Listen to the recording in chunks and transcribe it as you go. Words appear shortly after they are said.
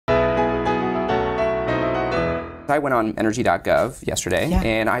I went on energy.gov yesterday, Yeah.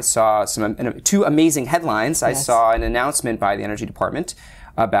 and I saw two amazing headlines. I Yes. saw an announcement by the Energy Department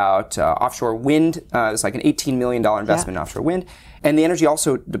about offshore wind. It's like an $18 million investment in offshore wind. And the Energy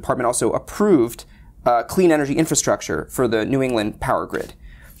Department also approved clean energy infrastructure for the New England power grid.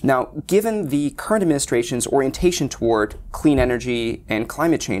 Now, given the current administration's orientation toward clean energy and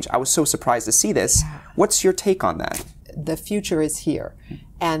climate change, I was so surprised to see this. What's your take on that? The future is here,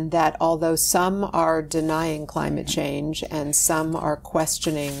 and that although some are denying climate change and some are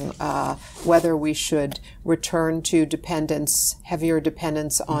questioning whether we should return to heavier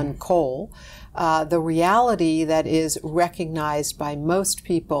dependence on coal, the reality that is recognized by most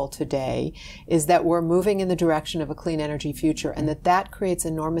people today is that we're moving in the direction of a clean energy future, and that creates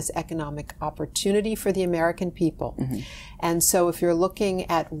enormous economic opportunity for the American people. And so if you're looking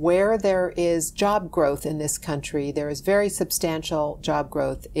at where there is job growth in this country, there is very substantial job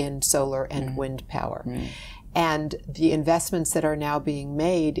growth in solar and wind power. And the investments that are now being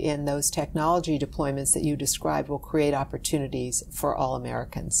made in those technology deployments that you described will create opportunities for all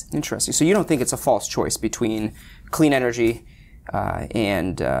Americans. Interesting. So you don't think it's a false choice between clean energy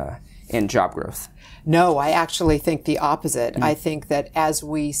and job growth? No, I actually think the opposite. I think that as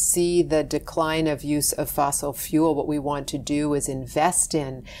we see the decline of use of fossil fuel, what we want to do is invest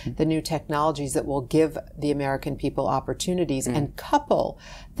in the new technologies that will give the American people opportunities and couple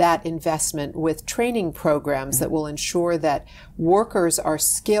that investment with training programs that will ensure that workers are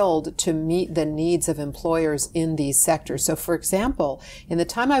skilled to meet the needs of employers in these sectors. So, for example, in the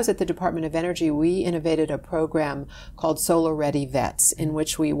time I was at the Department of Energy, we innovated a program called Solar Ready Vets, in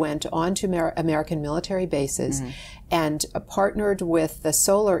which we went onto American military bases and partnered with the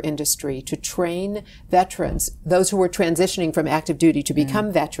solar industry to train veterans, those who were transitioning from active duty to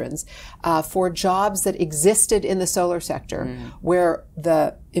become veterans, for jobs that existed in the solar sector, where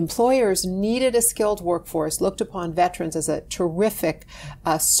the employers needed a skilled workforce, looked upon veterans as a terrific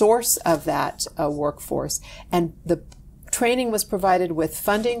source of that workforce. And the training was provided with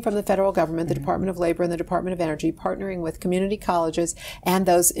funding from the federal government, the Department of Labor and the Department of Energy, partnering with community colleges and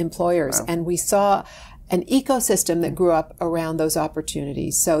those employers. Wow. And we saw an ecosystem that grew up around those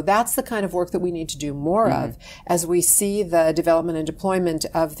opportunities. So that's the kind of work that we need to do more of as we see the development and deployment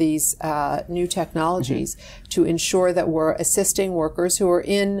of these new technologies to ensure that we're assisting workers who are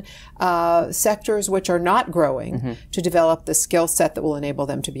in sectors which are not growing to develop the skill set that will enable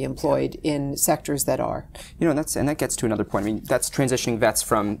them to be employed in sectors that are. You know, and that gets to another point. I mean, that's transitioning vets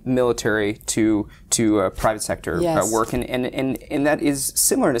from military to private sector work, and that is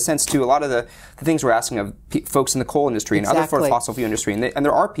similar in a sense to a lot of the things we're asking of folks in the coal industry and other fossil fuel industry. And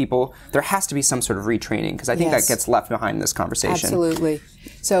there are people, there has to be some sort of retraining, because I think that gets left behind in this conversation. Absolutely.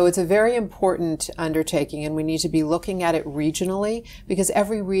 So it's a very important undertaking, and we need to be looking at it regionally, because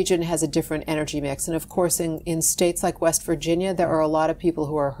every region has a different energy mix. And of course, in states like West Virginia, there are a lot of people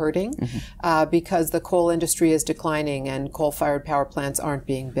who are hurting because the coal industry is declining and coal-fired power plants aren't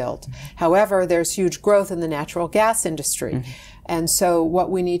being built. However, there's huge growth in the natural gas industry. And so what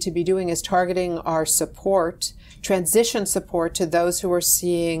we need to be doing is targeting our support, transition support, to those who are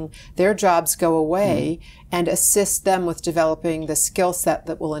seeing their jobs go away and assist them with developing the skill set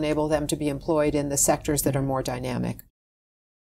that will enable them to be employed in the sectors that are more dynamic.